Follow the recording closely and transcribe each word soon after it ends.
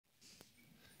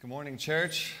Good morning,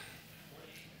 church.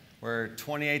 We're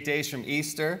 28 days from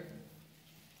Easter.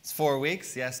 It's 4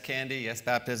 weeks. Yes, candy. Yes,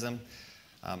 baptism.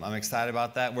 I'm excited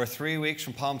about that. We're 3 weeks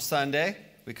from Palm Sunday.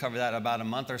 We covered that about a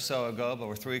month or so ago, but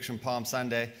we're 3 weeks from Palm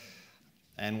Sunday.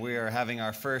 And we are having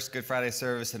our first Good Friday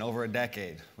service in over a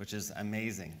decade, which is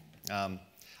amazing. I'd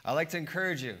like to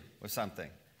encourage you with something.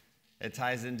 It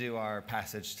ties into our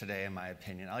passage today, in my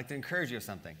opinion. I'd like to encourage you with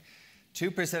something.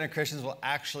 2% of Christians will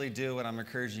actually do what I'm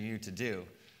encouraging you to do.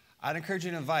 I'd encourage you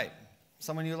to invite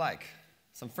someone you like,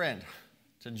 some friend,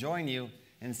 to join you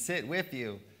and sit with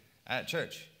you at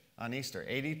church on Easter.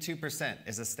 82%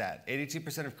 is a stat.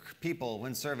 82% of people,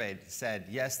 when surveyed, said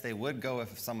yes, they would go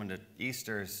with someone to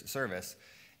Easter's service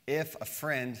if a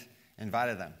friend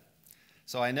invited them.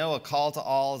 So I know a call to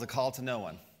all is a call to no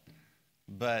one.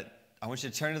 But I want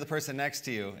you to turn to the person next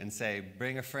to you and say,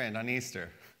 bring a friend on Easter.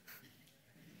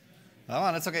 Come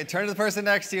on, it's okay. Turn to the person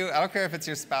next to you. I don't care if it's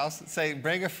your spouse. Say,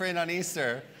 bring a friend on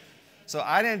Easter. So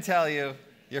I didn't tell you.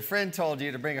 Your friend told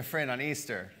you to bring a friend on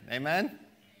Easter. Amen?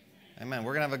 Amen.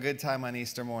 We're going to have a good time on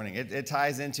Easter morning. It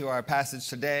ties into our passage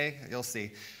today. You'll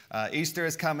see. Easter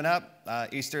is coming up.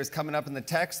 Easter is coming up in the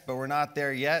text, but we're not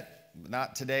there yet.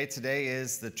 Not today. Today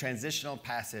is the transitional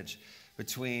passage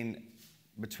between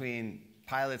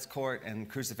Pilate's court and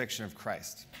crucifixion of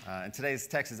Christ. And today's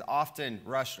text is often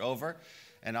rushed over.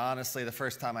 And honestly, the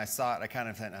first time I saw it, I kind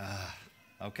of thought,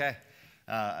 okay.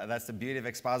 That's the beauty of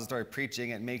expository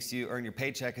preaching. It makes you earn your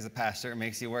paycheck as a pastor. It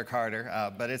makes you work harder.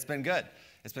 But it's been good.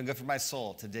 It's been good for my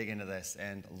soul to dig into this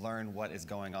and learn what is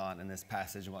going on in this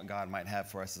passage and what God might have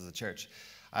for us as a church.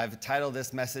 I've titled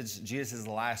this message, Jesus'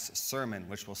 Last Sermon,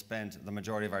 which we'll spend the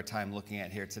majority of our time looking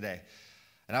at here today.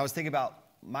 And I was thinking about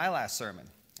my last sermon.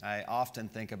 I often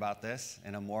think about this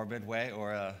in a morbid way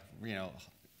or a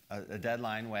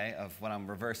deadline way of when I'm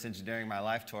reverse engineering my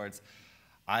life towards,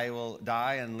 I will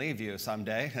die and leave you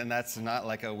someday. And that's not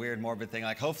like a weird morbid thing.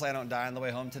 Like, hopefully I don't die on the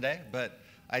way home today. But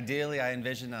ideally, I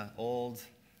envision an old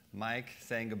Mike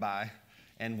saying goodbye.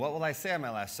 And what will I say on my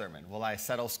last sermon? Will I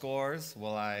settle scores?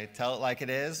 Will I tell it like it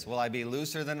is? Will I be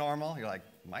looser than normal? You're like,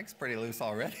 Mike's pretty loose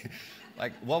already.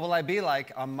 Like, what will I be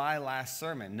like on my last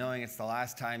sermon, knowing it's the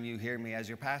last time you hear me as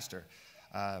your pastor?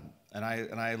 And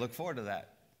I look forward to that.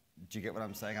 Do you get what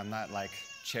I'm saying? I'm not like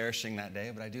cherishing that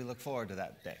day, but I do look forward to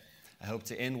that day. I hope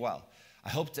to end well. I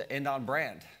hope to end on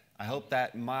brand. I hope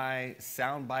that my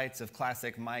sound bites of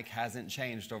classic Mike hasn't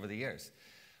changed over the years.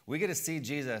 We get to see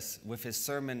Jesus with his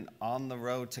sermon on the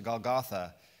road to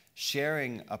Golgotha,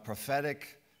 sharing a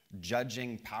prophetic,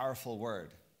 judging, powerful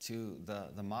word to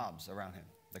the mobs around him,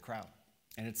 the crowd.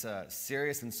 And it's a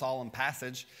serious and solemn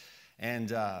passage,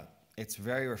 and it's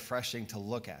very refreshing to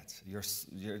look at.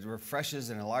 It refreshes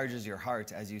and enlarges your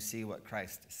heart as you see what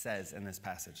Christ says in this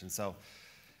passage. And so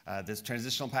this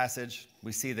transitional passage,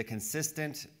 we see the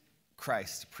consistent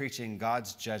Christ preaching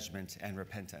God's judgment and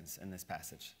repentance in this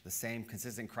passage. The same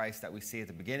consistent Christ that we see at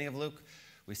the beginning of Luke,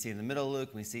 we see in the middle of Luke,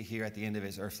 we see here at the end of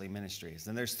his earthly ministries.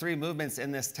 And there's three movements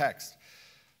in this text.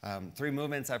 Three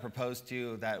movements I propose to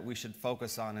you that we should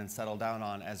focus on and settle down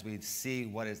on as we see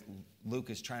what Luke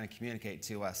is trying to communicate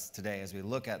to us today as we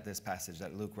look at this passage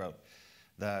that Luke wrote.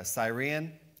 The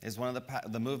Syrian is one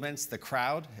of the movements. The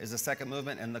crowd is the second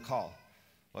movement, and the call,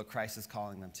 what Christ is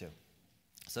calling them to.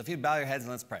 So if you'd bow your heads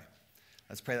and let's pray.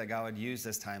 Let's pray that God would use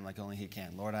this time like only he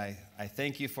can. Lord, I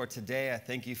thank you for today. I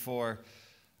thank you for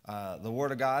the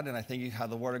Word of God, and I thank you how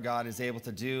the Word of God is able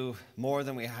to do more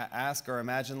than we ask or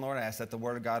imagine, Lord. I ask that the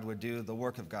Word of God would do the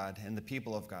work of God in the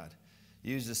people of God.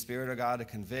 Use the Spirit of God to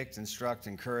convict, instruct,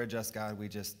 encourage us, God. We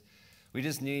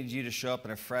just need you to show up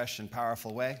in a fresh and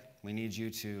powerful way. We need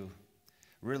you to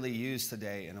really use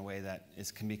today in a way that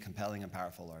can be compelling and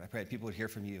powerful, Lord. I pray that people would hear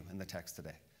from you in the text today.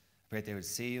 I pray that they would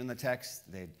see you in the text.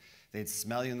 They'd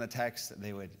smell you in the text.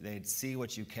 They'd see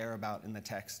what you care about in the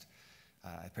text.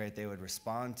 I pray that they would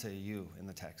respond to you in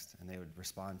the text, and they would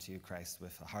respond to you, Christ,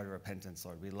 with a heart of repentance,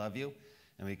 Lord. We love you,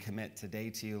 and we commit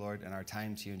today to you, Lord, and our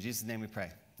time to you. In Jesus' name we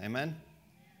pray. Amen?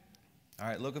 All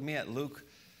right, look with me at Luke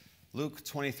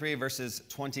 23, verses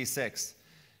 26.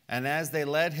 And as they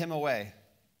led him away,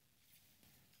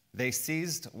 they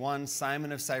seized one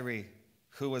Simon of Cyrene,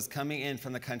 who was coming in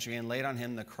from the country, and laid on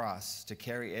him the cross to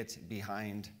carry it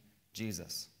behind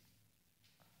Jesus.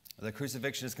 The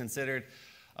crucifixion is considered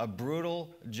a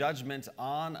brutal judgment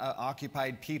on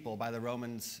occupied people by the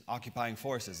Romans occupying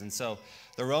forces. And so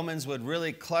the Romans would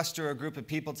really cluster a group of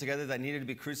people together that needed to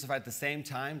be crucified at the same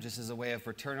time, just as a way of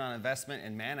return on investment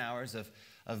and man hours of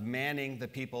manning the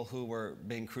people who were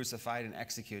being crucified and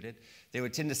executed. They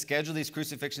would tend to schedule these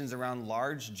crucifixions around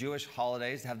large Jewish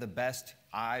holidays to have the best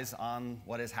eyes on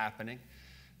what is happening.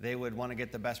 they would want to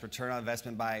get the best return on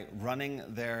investment by running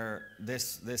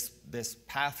this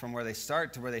path from where they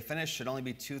start to where they finish. Should only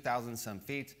be 2,000 some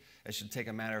feet. It should take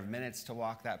a matter of minutes to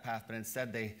walk that path, but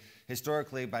instead they,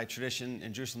 historically, by tradition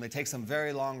in Jerusalem, they take some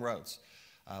very long roads,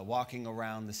 walking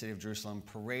around the city of Jerusalem,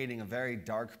 parading a very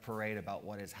dark parade about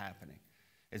what is happening.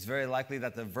 It's very likely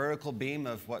that the vertical beam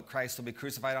of what Christ will be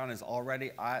crucified on is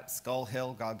already at Skull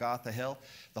Hill, Golgotha Hill.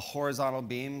 The horizontal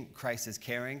beam Christ is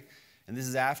carrying. And this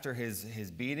is after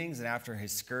his beatings and after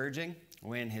his scourging,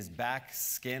 when his back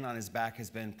skin on his back has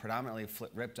been predominantly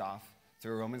ripped off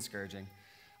through Roman scourging.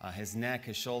 His neck,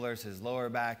 his shoulders, his lower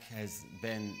back has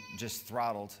been just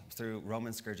throttled through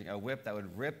Roman scourging, a whip that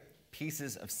would rip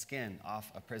pieces of skin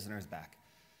off a prisoner's back.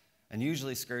 And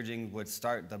usually scourging would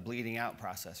start the bleeding out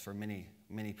process for many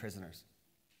prisoners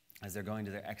as they're going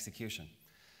to their execution.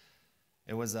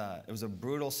 It was a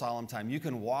brutal, solemn time. You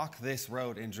can walk this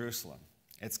road in Jerusalem.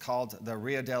 It's called the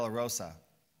Via Dolorosa.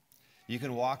 You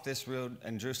can walk this road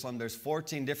in Jerusalem. There's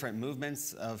 14 different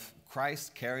movements of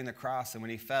Christ carrying the cross and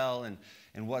when he fell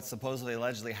and what supposedly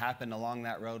allegedly happened along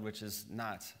that road, which is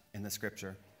not in the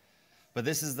scripture. But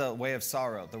this is the way of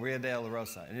sorrow, the Via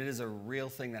Dolorosa, and it is a real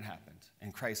thing that happened.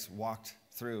 And Christ walked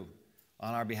through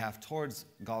on our behalf towards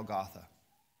Golgotha.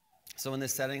 So in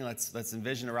this setting, let's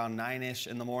envision around 9-ish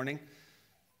in the morning.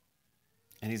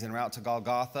 And he's en route to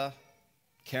Golgotha,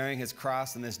 carrying his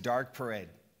cross in this dark parade.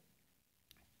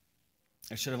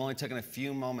 It should have only taken a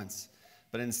few moments,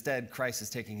 but instead Christ is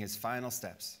taking his final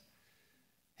steps.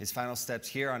 His final steps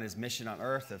here on his mission on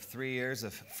earth of 3 years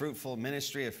of fruitful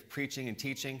ministry, of preaching and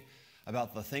teaching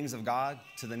about the things of God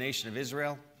to the nation of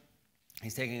Israel.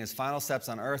 He's taking his final steps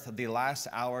on earth of the last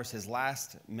hours, his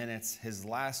last minutes, his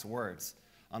last words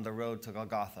on the road to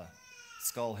Golgotha,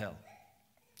 Skull Hill.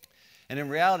 And in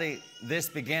reality, this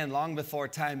began long before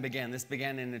time began. This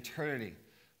began in eternity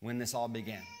when this all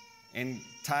began. In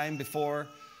time before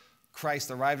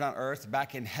Christ arrived on earth,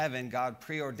 back in heaven, God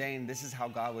preordained this is how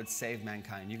God would save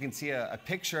mankind. You can see a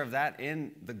picture of that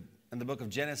in the book of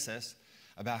Genesis,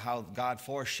 about how God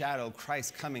foreshadowed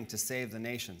Christ coming to save the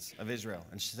nations of Israel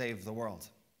and save the world.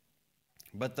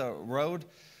 But the road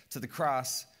to the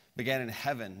cross began in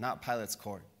heaven, not Pilate's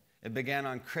court. It began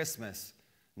on Christmas,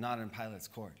 not in Pilate's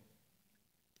court.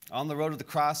 On the road to the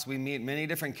cross, we meet many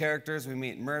different characters. We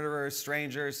meet murderers,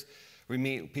 strangers. We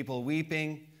meet people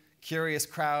weeping, curious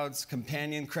crowds,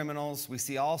 companion criminals. We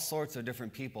see all sorts of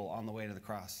different people on the way to the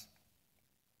cross.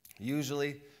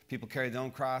 Usually, people carry their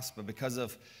own cross, but because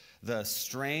of the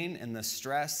strain and the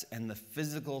stress and the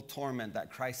physical torment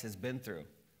that Christ has been through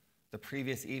the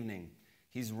previous evening,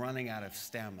 he's running out of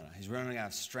stamina. He's running out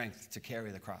of strength to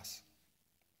carry the cross.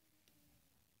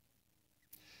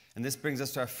 And this brings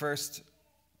us to our first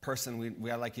person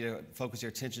I'd like you to focus your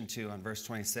attention to on verse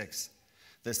 26,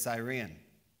 the Syrian.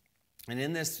 And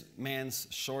in this man's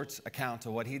short account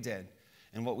of what he did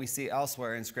and what we see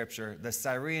elsewhere in Scripture, the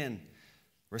Syrian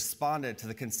responded to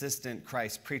the consistent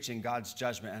Christ preaching God's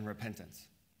judgment and repentance.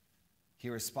 He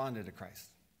responded to Christ.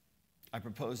 I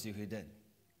propose to you he did.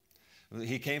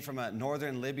 He came from a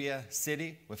northern Libya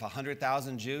city with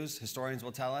 100,000 Jews, historians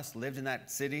will tell us, lived in that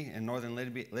city in northern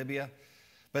Libya.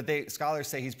 But scholars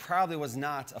say he probably was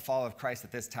not a follower of Christ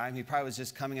at this time. He probably was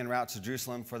just coming en route to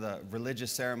Jerusalem for the religious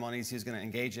ceremonies he was going to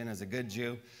engage in as a good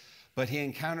Jew. But he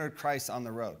encountered Christ on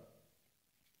the road.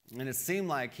 And it seemed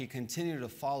like he continued to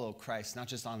follow Christ, not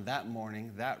just on that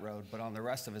morning, that road, but on the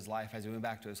rest of his life as he went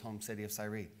back to his home city of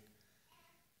Cyrene.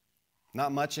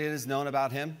 Not much is known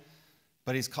about him,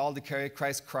 but he's called to carry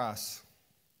Christ's cross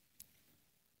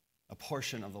a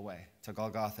portion of the way to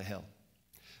Golgotha Hill.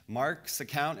 Mark's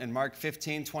account in Mark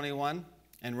 15:21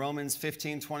 and Romans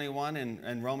 15:21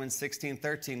 and Romans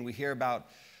 16:13, we hear about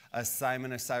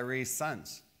Simon of Cyrene's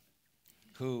sons,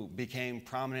 who became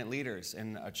prominent leaders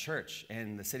in a church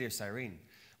in the city of Cyrene.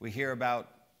 We hear about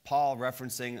Paul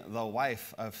referencing the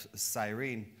wife of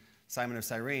Cyrene, Simon of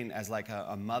Cyrene, as like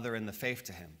a mother in the faith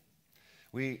to him.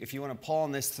 If you want to pull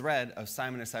on this thread of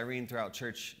Simon of Cyrene throughout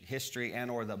church history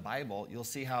and or the Bible, you'll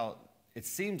see how it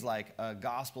seems like a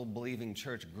gospel-believing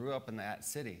church grew up in that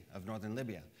city of northern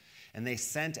Libya. And they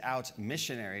sent out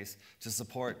missionaries to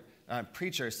support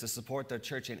preachers to support their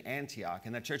church in Antioch.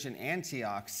 And the church in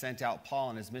Antioch sent out Paul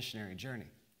on his missionary journey.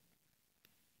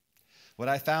 What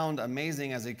I found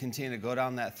amazing as I continued to go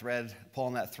down that thread, pull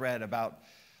on that thread about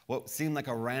what seemed like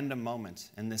a random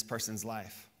moment in this person's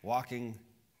life, walking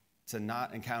to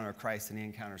not encounter Christ, and he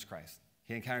encounters Christ.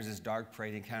 He encounters this dark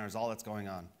parade, he encounters all that's going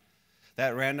on.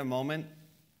 That random moment,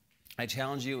 I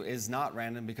challenge you, is not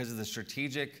random because of the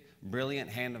strategic, brilliant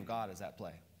hand of God is at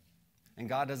play. And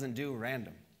God doesn't do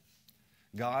random.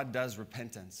 God does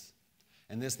repentance.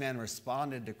 And this man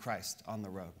responded to Christ on the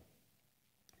road.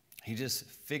 He just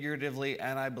figuratively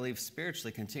and I believe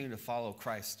spiritually continued to follow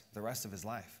Christ the rest of his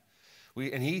life.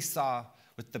 And he saw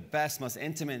with the best, most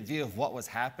intimate view of what was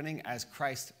happening as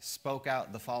Christ spoke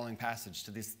out the following passage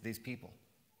to these people.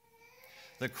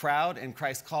 The crowd and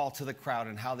Christ's call to the crowd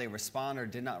and how they respond or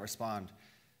did not respond,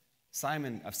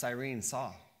 Simon of Cyrene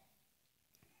saw.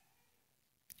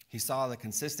 He saw the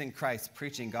consistent Christ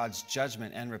preaching God's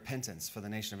judgment and repentance for the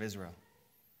nation of Israel.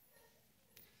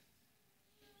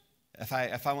 If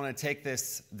I want to take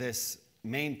this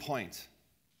main point,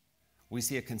 we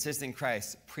see a consistent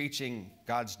Christ preaching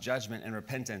God's judgment and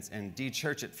repentance, and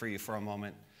de-church it for you for a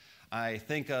moment. I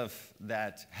think of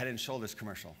that Head & Shoulders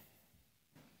commercial.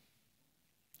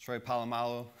 Troy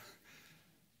Polamalu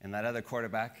and that other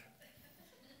quarterback,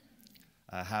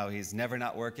 how he's never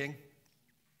not working.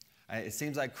 It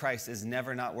seems like Christ is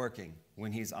never not working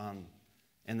when he's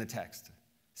in the text,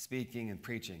 speaking and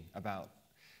preaching about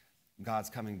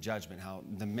God's coming judgment, how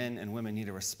the men and women need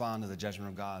to respond to the judgment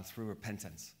of God through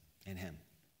repentance in him.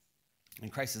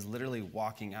 And Christ is literally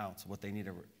walking out what they need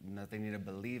to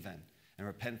believe in and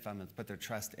repent from and put their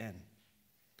trust in.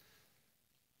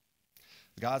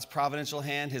 God's providential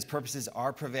hand, his purposes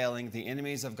are prevailing. The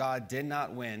enemies of God did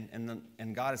not win,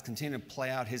 and God is continuing to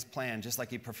play out his plan just like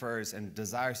he prefers and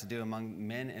desires to do among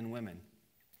men and women.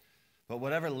 But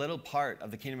whatever little part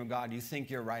of the kingdom of God you think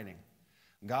you're writing,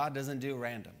 God doesn't do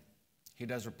random. He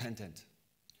does repentant.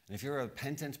 And if you're a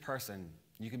repentant person,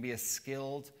 you can be a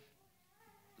skilled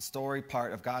story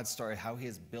part of God's story, how he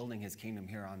is building his kingdom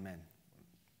here on men.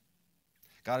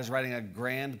 God is writing a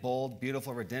grand, bold,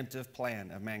 beautiful, redemptive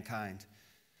plan of mankind.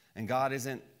 And God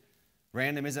isn't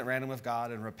random with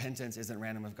God, and repentance isn't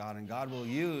random with God. And God will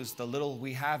use the little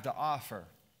we have to offer,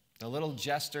 the little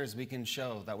gestures we can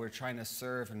show that we're trying to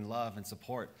serve and love and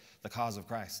support the cause of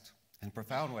Christ in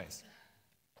profound ways.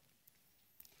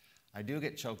 I do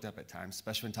get choked up at times,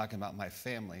 especially when talking about my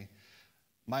family.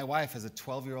 My wife is a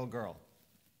 12-year-old girl.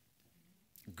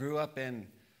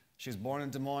 She was born in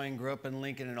Des Moines, grew up in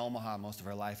Lincoln and Omaha most of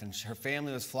her life, and her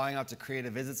family was flying out to Korea to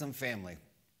visit some family.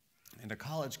 And a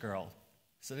college girl,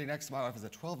 sitting next to my wife as a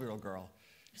 12-year-old girl,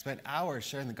 spent hours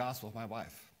sharing the gospel with my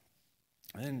wife.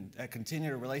 And then I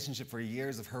continued a relationship for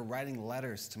years of her writing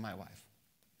letters to my wife.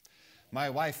 My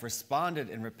wife responded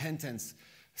in repentance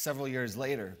several years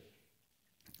later.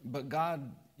 But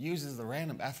God uses the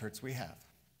random efforts we have,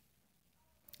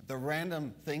 the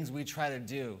random things we try to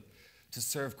do to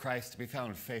serve Christ, to be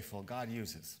found faithful, God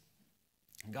uses.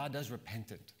 God does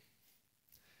repentant.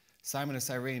 Simon of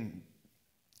Cyrene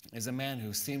is a man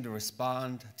who seemed to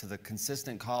respond to the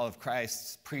consistent call of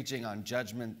Christ's preaching on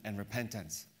judgment and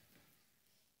repentance.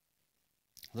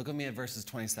 Look at me at verses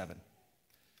 27.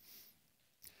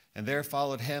 And there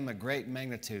followed him a great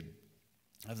magnitude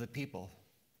of the people,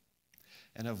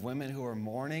 and of women who were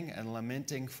mourning and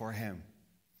lamenting for him.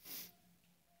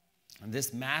 And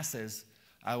this masses,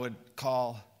 I would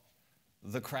call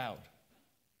the crowd.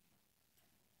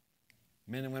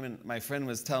 Men and women, my friend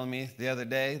was telling me the other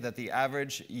day that the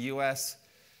average U.S.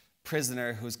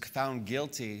 prisoner who's found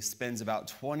guilty spends about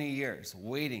 20 years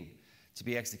waiting to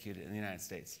be executed in the United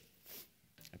States.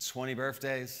 It's 20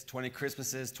 birthdays, 20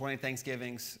 Christmases, 20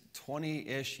 Thanksgivings,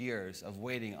 20-ish years of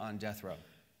waiting on death row.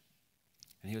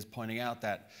 And he was pointing out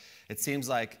that it seems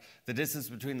like the distance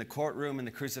between the courtroom and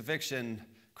the crucifixion,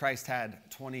 Christ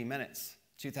had 20 minutes,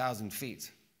 2,000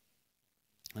 feet.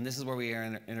 And this is where we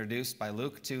are introduced by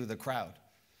Luke to the crowd.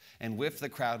 And with the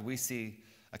crowd, we see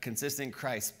a consistent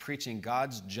Christ preaching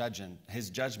God's judgment, his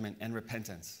judgment and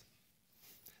repentance.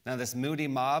 Now, this moody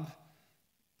mob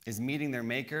is meeting their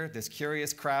maker. This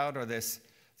curious crowd or this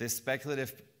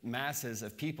speculative masses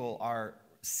of people are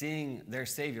seeing their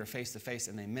Savior face to face,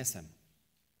 and they miss him.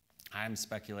 I'm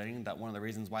speculating that one of the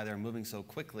reasons why they're moving so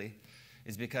quickly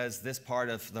is because this part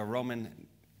of the Roman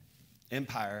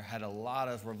Empire had a lot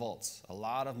of revolts, a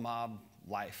lot of mob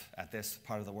life at this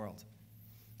part of the world.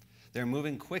 They're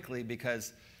moving quickly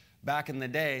because back in the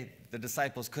day, the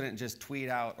disciples couldn't just tweet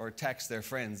out or text their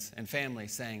friends and family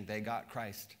saying they got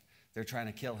Christ. They're trying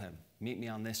to kill him. Meet me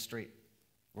on this street.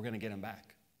 We're going to get him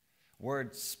back.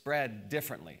 Word spread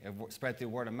differently. It spread through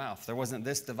word of mouth. There wasn't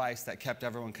this device that kept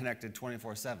everyone connected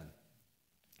 24/7.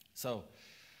 So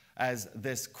as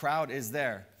this crowd is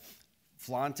there,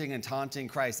 flaunting and taunting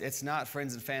Christ, it's not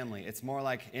friends and family. It's more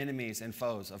like enemies and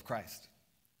foes of Christ.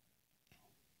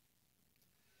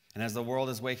 And as the world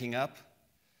is waking up,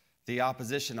 the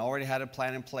opposition already had a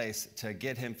plan in place to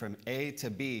get him from A to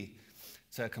B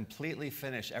to completely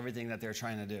finish everything that they're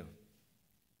trying to do.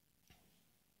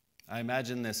 I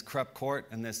imagine this corrupt court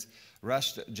and this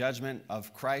rushed judgment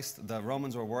of Christ. The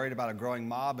Romans were worried about a growing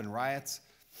mob and riots.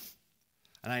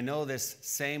 And I know this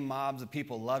same mobs of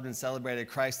people loved and celebrated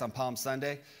Christ on Palm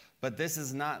Sunday, but this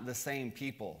is not the same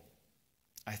people.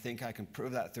 I think I can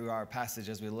prove that through our passage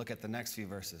as we look at the next few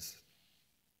verses.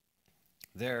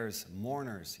 There's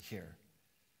mourners here.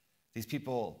 These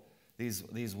people,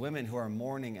 these women who are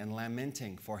mourning and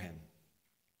lamenting for him.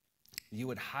 You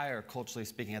would hire, culturally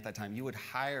speaking at that time, you would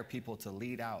hire people to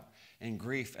lead out in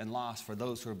grief and loss for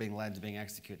those who are being led to being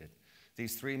executed.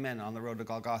 These 3 men on the road to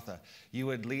Golgotha, you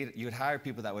would hire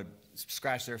people that would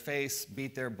scratch their face,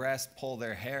 beat their breast, pull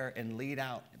their hair, and lead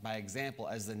out by example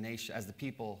as the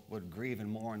people would grieve and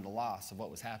mourn the loss of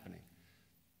what was happening.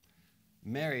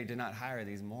 Mary did not hire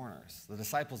these mourners. The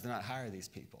disciples did not hire these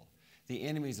people. The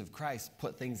enemies of Christ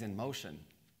put things in motion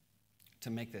to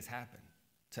make this happen,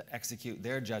 to execute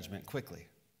their judgment quickly.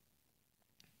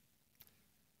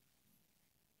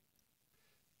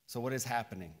 So what is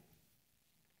happening?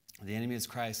 The enemies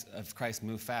of Christ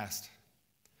moved fast,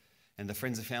 and the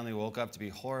friends and family woke up to be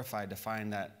horrified to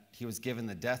find that he was given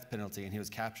the death penalty and he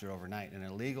was captured overnight, an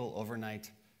illegal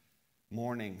overnight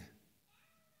mourning.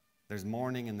 There's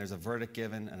mourning and there's a verdict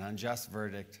given, an unjust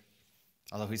verdict,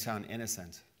 although he's found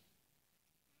innocent.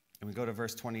 And we go to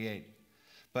verse 28.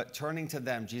 But turning to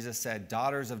them, Jesus said,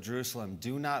 "Daughters of Jerusalem,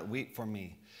 do not weep for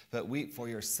me, but weep for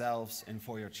yourselves and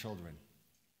for your children."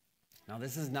 Now,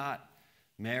 this is not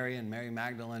Mary and Mary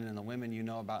Magdalene and the women you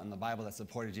know about in the Bible that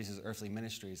supported Jesus' earthly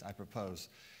ministries, I propose.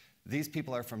 These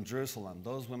people are from Jerusalem.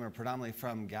 Those women are predominantly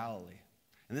from Galilee.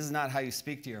 And this is not how you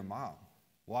speak to your mom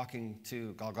walking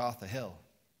to Golgotha Hill.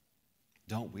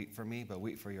 Don't weep for me, but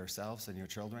weep for yourselves and your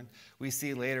children. We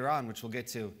see later on, which we'll get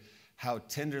to, how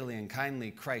tenderly and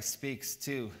kindly Christ speaks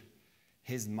to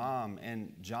his mom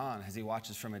and John as he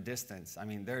watches from a distance. I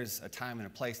mean, there's a time and a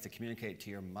place to communicate to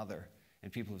your mother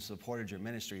and people who supported your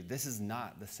ministry. This is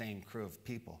not the same crew of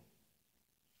people.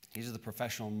 These are the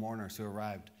professional mourners who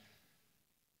arrived.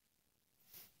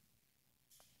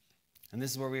 And this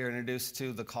is where we are introduced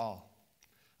to the call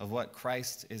of what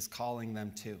Christ is calling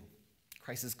them to.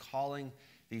 Christ is calling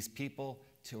these people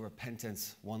to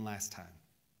repentance one last time.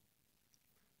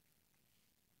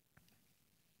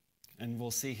 And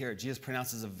we'll see here, Jesus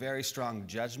pronounces a very strong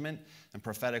judgment and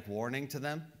prophetic warning to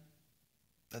them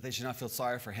that they should not feel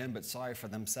sorry for him, but sorry for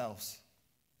themselves.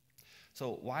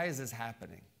 So why is this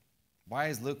happening? Why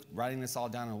is Luke writing this all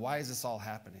down, and why is this all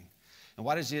happening? And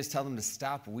why does Jesus tell them to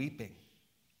stop weeping?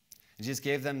 And Jesus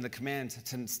gave them the command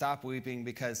to stop weeping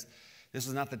because this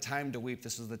was not the time to weep.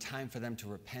 This was the time for them to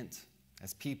repent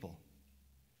as people.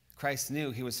 Christ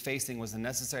knew he was facing was a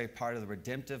necessary part of the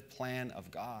redemptive plan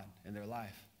of God in their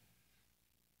life.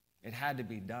 It had to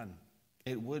be done.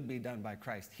 It would be done by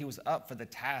Christ. He was up for the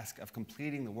task of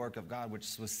completing the work of God,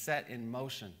 which was set in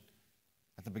motion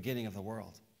at the beginning of the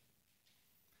world.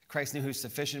 Christ knew he was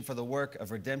sufficient for the work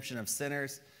of redemption of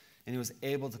sinners, and he was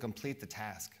able to complete the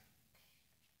task.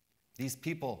 These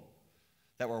people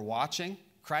that were watching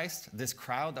Christ, this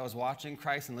crowd that was watching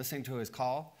Christ and listening to his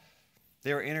call,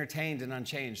 they were entertained and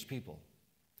unchanged people.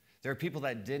 There were people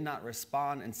that did not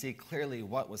respond and see clearly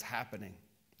what was happening.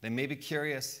 They may be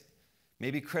curious,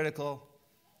 maybe critical,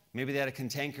 maybe they had a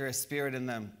cantankerous spirit in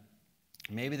them,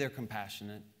 maybe they're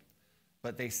compassionate,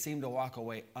 but they seem to walk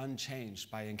away unchanged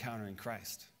by encountering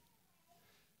Christ.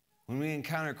 When we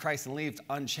encounter Christ and leave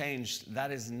unchanged,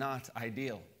 that is not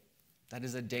ideal. That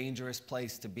is a dangerous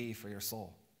place to be for your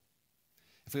soul.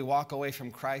 If we walk away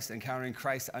from Christ, encountering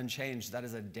Christ unchanged, that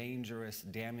is a dangerous,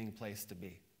 damning place to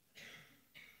be.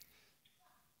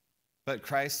 But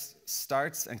Christ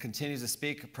starts and continues to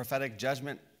speak prophetic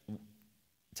judgment,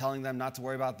 telling them not to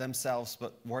worry about themselves,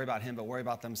 but worry about him, but worry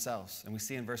about themselves. And we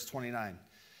see in verse 29,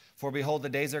 "For behold, the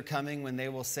days are coming when they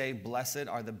will say, 'Blessed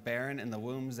are the barren and the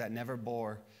wombs that never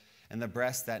bore, and the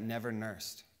breasts that never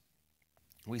nursed.'"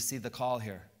 We see the call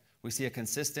here. We see a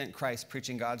consistent Christ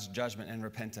preaching God's judgment and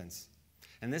repentance.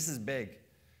 And this is big.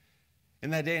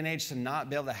 In that day and age, to not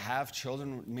be able to have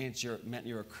children meant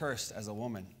you were cursed as a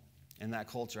woman in that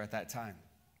culture at that time.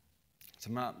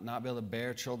 To not be able to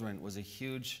bear children was a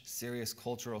huge, serious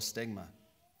cultural stigma.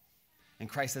 And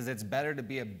Christ says it's better to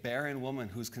be a barren woman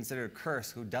who's considered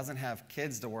cursed, who doesn't have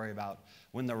kids to worry about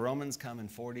when the Romans come in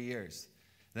 40 years,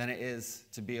 than it is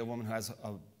to be a woman who has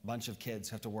a bunch of kids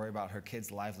who have to worry about her kids'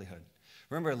 livelihood.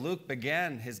 Remember, Luke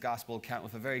began his gospel account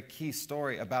with a very key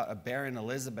story about a barren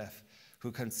Elizabeth who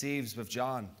conceives with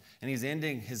John. And he's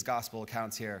ending his gospel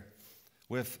accounts here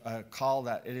with a call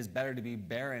that it is better to be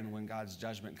barren when God's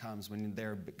judgment comes, when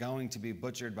they're going to be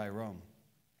butchered by Rome.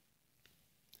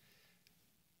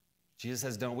 Jesus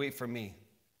says, don't weep for me.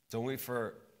 Don't weep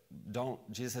for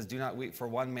Jesus says, do not weep for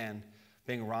one man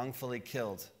being wrongfully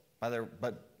killed,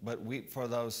 but weep for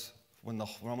those when the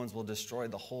Romans will destroy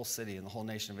the whole city and the whole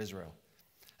nation of Israel.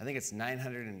 I think it's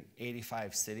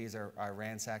 985 cities are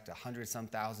ransacked, 100-some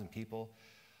thousand people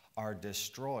are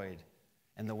destroyed,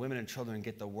 and the women and children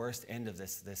get the worst end of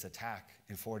this attack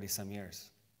in 40-some years.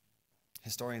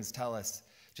 Historians tell us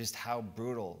just how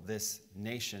brutal this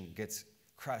nation gets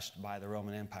crushed by the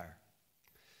Roman Empire.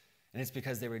 And it's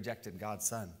because they rejected God's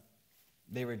Son.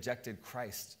 They rejected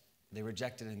Christ. They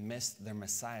rejected and missed their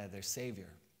Messiah, their Savior.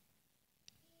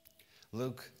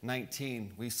 Luke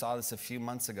 19, we saw this a few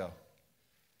months ago.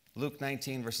 Luke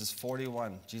 19, verses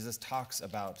 41, Jesus talks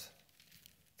about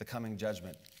the coming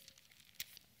judgment.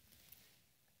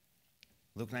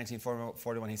 Luke 19,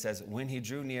 41, he says, when he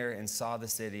drew near and saw the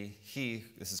city, he,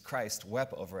 this is Christ,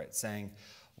 wept over it, saying,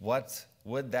 what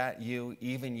would that you,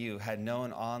 even you, had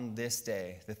known on this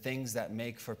day the things that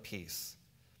make for peace,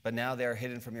 but now they are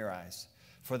hidden from your eyes.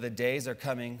 For the days are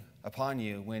coming upon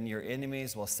you when your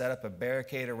enemies will set up a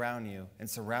barricade around you and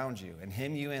surround you and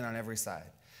hem you in on every side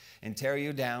and tear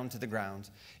you down to the ground,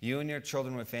 you and your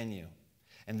children within you.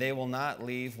 And they will not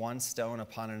leave one stone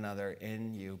upon another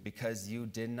in you because you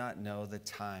did not know the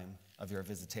time of your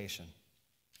visitation.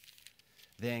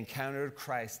 They encountered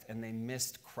Christ and they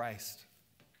missed Christ.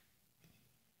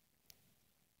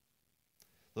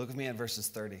 Look with me at verses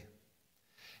 30.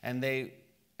 And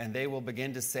they will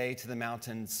begin to say to the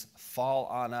mountains, fall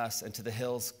on us, and to the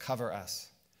hills, cover us.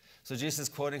 So Jesus is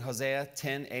quoting Hosea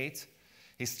 10:8.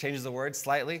 He changes the word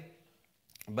slightly.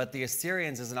 But the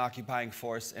Assyrians is an occupying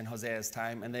force in Hosea's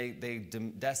time, and they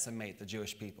decimate the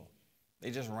Jewish people.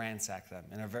 They just ransack them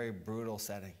in a very brutal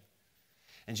setting.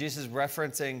 And Jesus is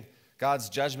referencing God's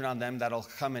judgment on them that'll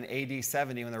come in AD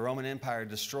 70 when the Roman Empire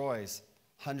destroys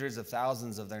hundreds of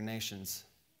thousands of their nations,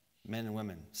 men and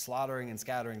women, slaughtering and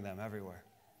scattering them everywhere.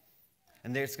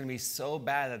 And it's going to be so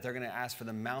bad that they're going to ask for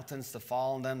the mountains to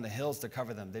fall on them, the hills to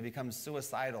cover them. They become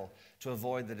suicidal to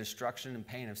avoid the destruction and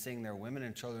pain of seeing their women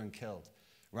and children killed,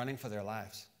 running for their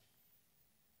lives.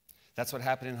 That's what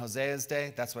happened in Hosea's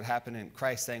day. That's what happened in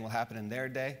Christ saying will happen in their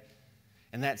day.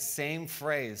 And that same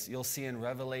phrase you'll see in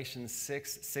Revelation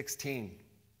 6:16,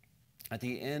 at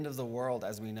the end of the world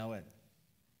as we know it.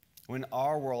 When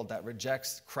our world that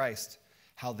rejects Christ,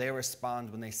 how they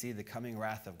respond when they see the coming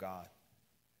wrath of God.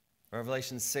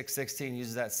 Revelation 6:16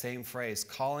 uses that same phrase,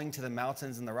 calling to the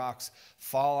mountains and the rocks,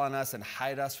 fall on us and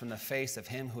hide us from the face of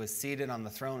him who is seated on the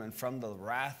throne and from the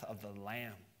wrath of the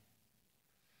Lamb.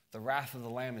 The wrath of the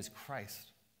Lamb is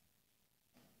Christ.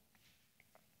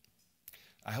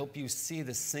 I hope you see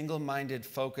the single-minded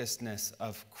focusedness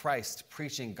of Christ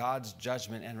preaching God's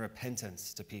judgment and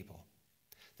repentance to people.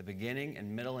 The beginning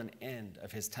and middle and end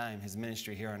of his time, his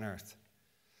ministry here on earth.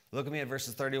 Look at me at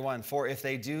verses 31. For if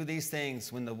they do these things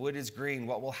when the wood is green,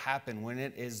 what will happen when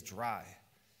it is dry?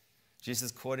 Jesus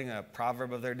is quoting a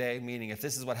proverb of their day, meaning if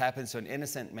this is what happens to an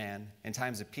innocent man in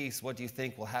times of peace, what do you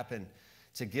think will happen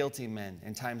to guilty men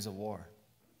in times of war?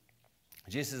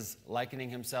 Jesus is likening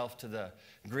himself to the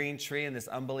green tree in this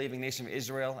unbelieving nation of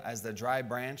Israel as the dry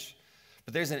branch.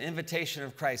 But there's an invitation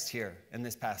of Christ here in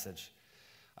this passage.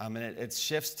 And it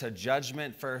shifts to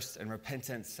judgment first and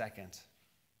repentance second.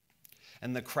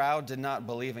 And the crowd did not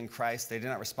believe in Christ. They did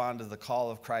not respond to the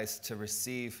call of Christ to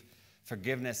receive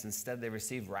forgiveness. Instead, they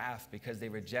received wrath because they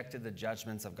rejected the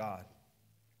judgments of God.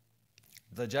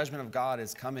 The judgment of God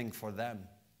is coming for them.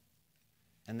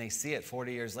 And they see it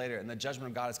 40 years later. And the judgment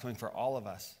of God is coming for all of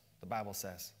us, the Bible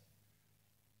says.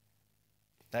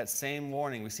 That same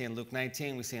warning we see in Luke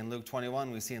 19, we see in Luke 21,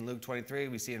 we see in Luke 23,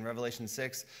 we see in Revelation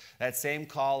 6. That same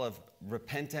call of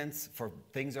repentance for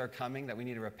things that are coming that we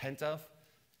need to repent of.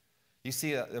 You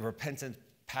see a repentant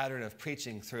pattern of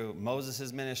preaching through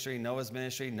Moses' ministry, Noah's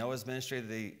ministry,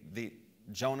 the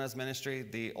Jonah's ministry,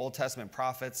 the Old Testament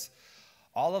prophets.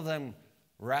 All of them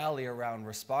rally around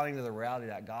responding to the reality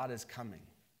that God is coming.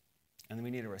 And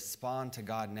we need to respond to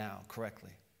God now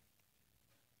correctly.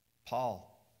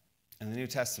 Paul, in the New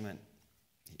Testament,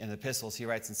 in the epistles, he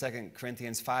writes in 2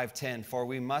 Corinthians 5:10, for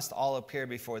we must all appear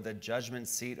before the judgment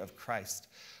seat of Christ,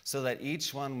 so that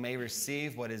each one may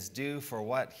receive what is due for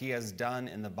what he has done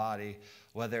in the body,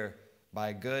 whether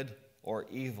by good or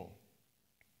evil.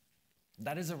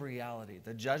 That is a reality.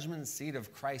 The judgment seat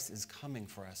of Christ is coming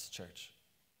for us, church.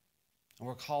 And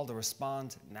we're called to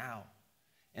respond now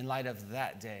in light of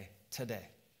that day, today.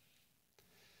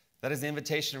 That is the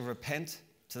invitation of repent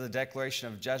to the declaration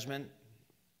of judgment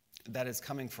that is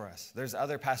coming for us. There's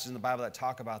other passages in the Bible that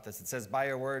talk about this. It says, by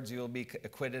your words you will be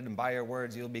acquitted, and by your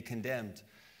words you will be condemned.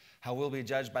 How we'll be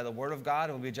judged by the word of God,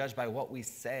 and we'll be judged by what we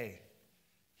say.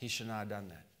 He should not have done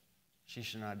that. She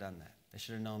should not have done that. They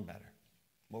should have known better.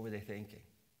 What were they thinking?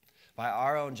 By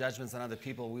our own judgments on other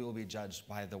people, we will be judged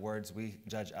by the words we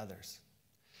judge others.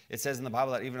 It says in the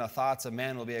Bible that even the thoughts of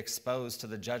man will be exposed to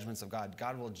the judgments of God.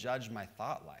 God will judge my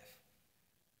thought life,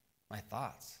 my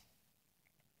thoughts.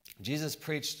 Jesus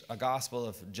preached a gospel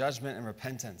of judgment and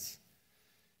repentance.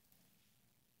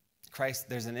 Christ,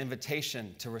 there's an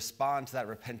invitation to respond to that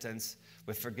repentance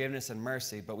with forgiveness and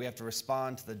mercy, but we have to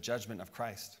respond to the judgment of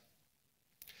Christ.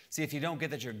 See, if you don't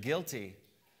get that you're guilty,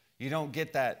 you don't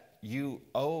get that you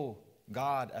owe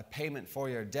God a payment for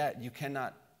your debt, you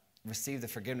cannot receive the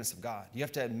forgiveness of God. You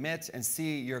have to admit and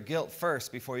see your guilt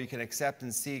first before you can accept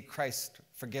and see Christ's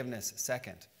forgiveness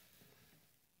second.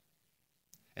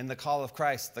 In the call of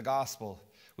Christ, the gospel,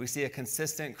 we see a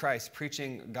consistent Christ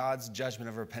preaching God's judgment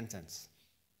of repentance.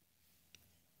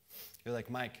 You're like,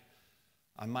 Mike,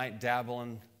 I might dabble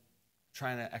in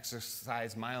trying to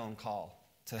exercise my own call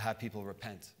to have people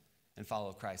repent and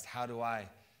follow Christ. How do I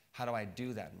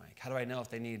do that, Mike? How do I know if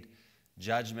they need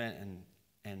judgment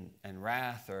and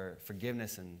wrath or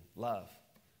forgiveness and love?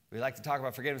 We like to talk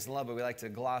about forgiveness and love, but we like to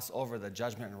gloss over the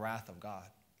judgment and wrath of God.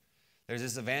 There's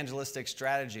this evangelistic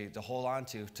strategy to hold on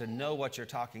to know what you're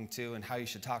talking to and how you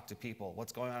should talk to people,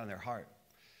 what's going on in their heart.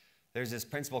 There's this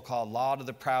principle called law to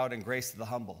the proud and grace to the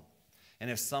humble. And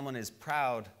if someone is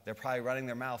proud, they're probably running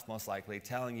their mouth most likely,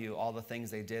 telling you all the things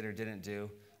they did or didn't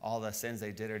do, all the sins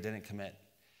they did or didn't commit.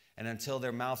 And until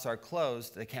their mouths are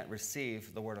closed, they can't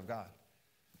receive the word of God.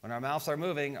 When our mouths are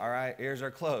moving, our ears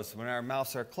are closed. When our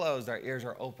mouths are closed, our ears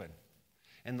are open.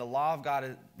 And the law of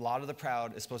God, law to the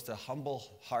proud, is supposed to humble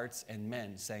hearts and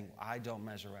men, saying, I don't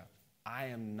measure up. I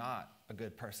am not a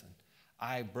good person.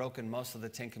 I've broken most of the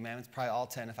 10 commandments, probably all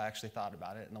 10 if I actually thought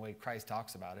about it and the way Christ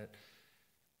talks about it.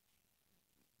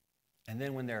 And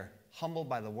then when they're humbled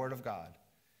by the word of God,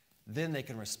 then they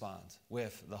can respond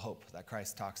with the hope that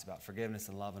Christ talks about, forgiveness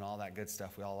and love and all that good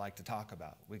stuff we all like to talk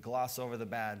about. We gloss over the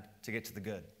bad to get to the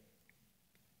good.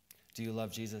 Do you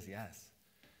love Jesus? Yes.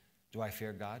 Do I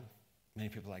fear God? Many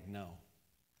people are like, no.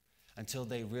 Until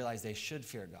they realize they should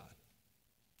fear God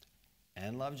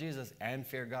and love Jesus and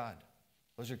fear God.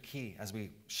 Those are key as we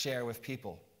share with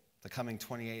people the coming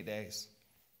 28 days.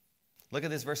 Look at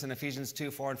this verse in Ephesians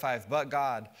 2, 4 and 5. But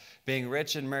God, being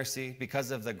rich in mercy, because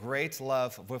of the great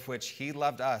love with which he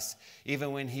loved us,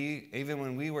 even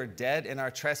when we were dead in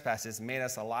our trespasses, made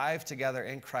us alive together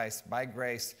in Christ. By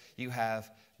grace you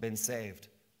have been saved.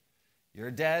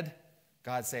 You're dead,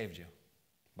 God saved you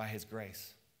by his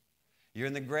grace. You're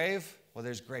in the grave, well,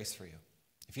 there's grace for you.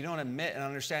 If you don't admit and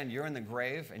understand you're in the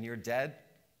grave and you're dead,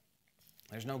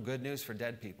 there's no good news for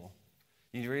dead people.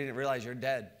 You need to realize you're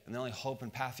dead, and the only hope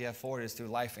and path you have forward is through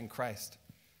life in Christ.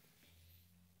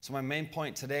 So my main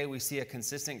point today, we see a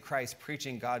consistent Christ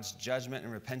preaching God's judgment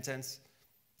and repentance,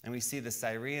 and we see the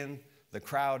siren, the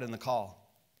crowd, and the call.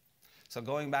 So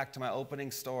going back to my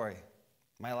opening story,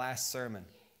 my last sermon,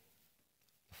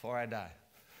 before I die.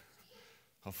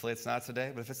 Hopefully it's not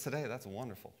today, but if it's today, that's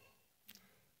wonderful.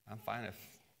 I'm fine if,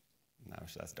 no,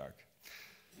 that's dark.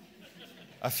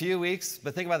 A few weeks,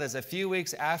 but think about this, a few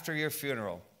weeks after your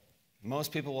funeral,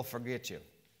 most people will forget you.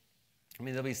 I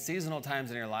mean, there'll be seasonal times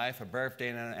in your life, a birthday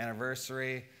and an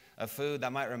anniversary, a food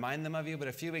that might remind them of you, but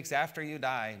a few weeks after you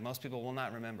die, most people will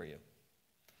not remember you.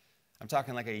 I'm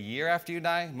talking like a year after you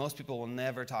die, most people will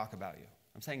never talk about you.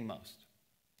 I'm saying most.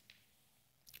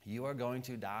 You are going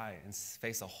to die and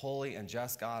face a holy and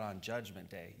just God on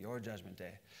Judgment Day, your Judgment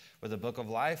Day, where the book of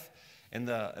life in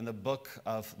the book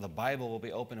of the Bible will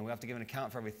be open, and we have to give an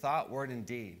account for every thought, word, and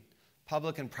deed,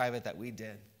 public and private, that we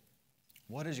did.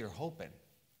 What is your hope in?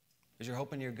 Is your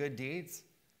hope in your good deeds?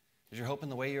 Is your hope in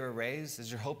the way you were raised? Is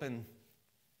your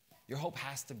hope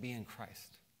has to be in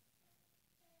Christ.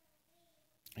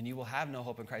 And you will have no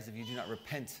hope in Christ if you do not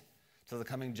repent to the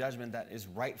coming judgment that is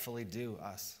rightfully due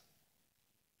us.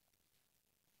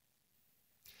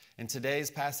 In today's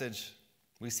passage,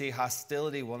 we see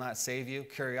hostility will not save you,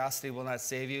 curiosity will not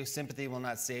save you, sympathy will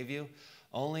not save you.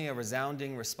 Only a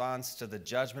resounding response to the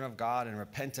judgment of God and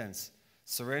repentance,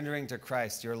 surrendering to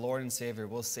Christ, your Lord and Savior,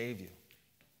 will save you.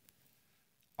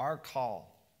 Our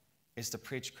call is to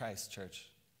preach Christ, church.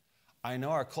 I know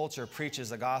our culture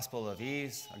preaches a gospel of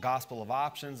ease, a gospel of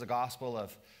options, a gospel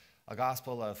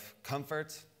of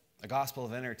comfort, a gospel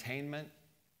of entertainment.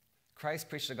 Christ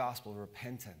preached a gospel of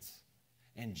repentance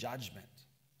and judgment.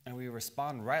 And we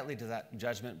respond rightly to that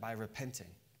judgment by repenting.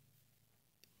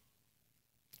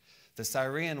 The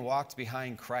Syrian walked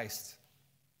behind Christ.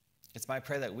 It's my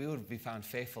prayer that we would be found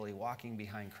faithfully walking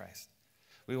behind Christ.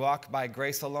 We walk by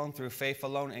grace alone, through faith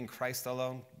alone, in Christ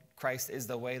alone. Christ is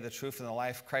the way, the truth, and the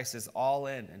life. Christ is all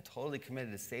in and totally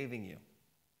committed to saving you.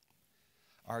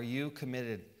 Are you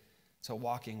committed to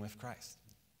walking with Christ?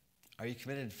 Are you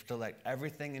committed to let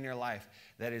everything in your life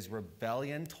that is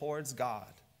rebellion towards God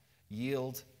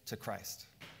yield to Christ?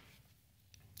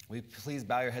 Will you please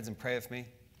bow your heads and pray with me?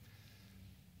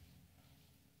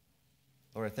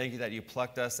 Lord, I thank you that you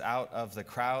plucked us out of the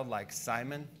crowd like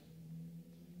Simon.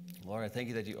 Lord, I thank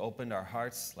you that you opened our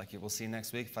hearts like you will see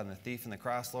next week from the thief and the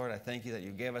cross. Lord, I thank you that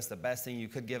you gave us the best thing you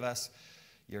could give us,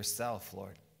 yourself,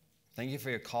 Lord. Thank you for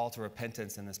your call to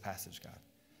repentance in this passage, God.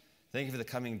 Thank you for the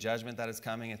coming judgment that is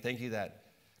coming, and thank you that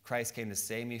Christ came to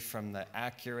save me from the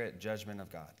accurate judgment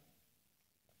of God.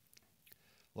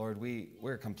 Lord,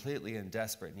 we're completely in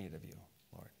desperate need of you,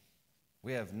 Lord.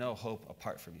 We have no hope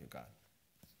apart from you, God.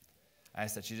 I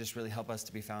ask that you just really help us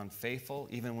to be found faithful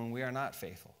even when we are not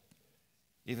faithful,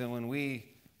 even when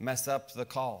we mess up the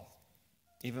call,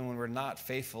 even when we're not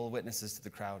faithful witnesses to the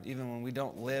crowd, even when we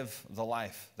don't live the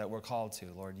life that we're called to.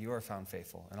 Lord, you are found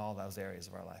faithful in all those areas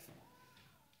of our life.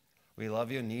 We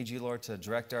love you and need you, Lord, to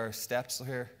direct our steps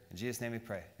here. In Jesus' name we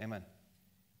pray. Amen.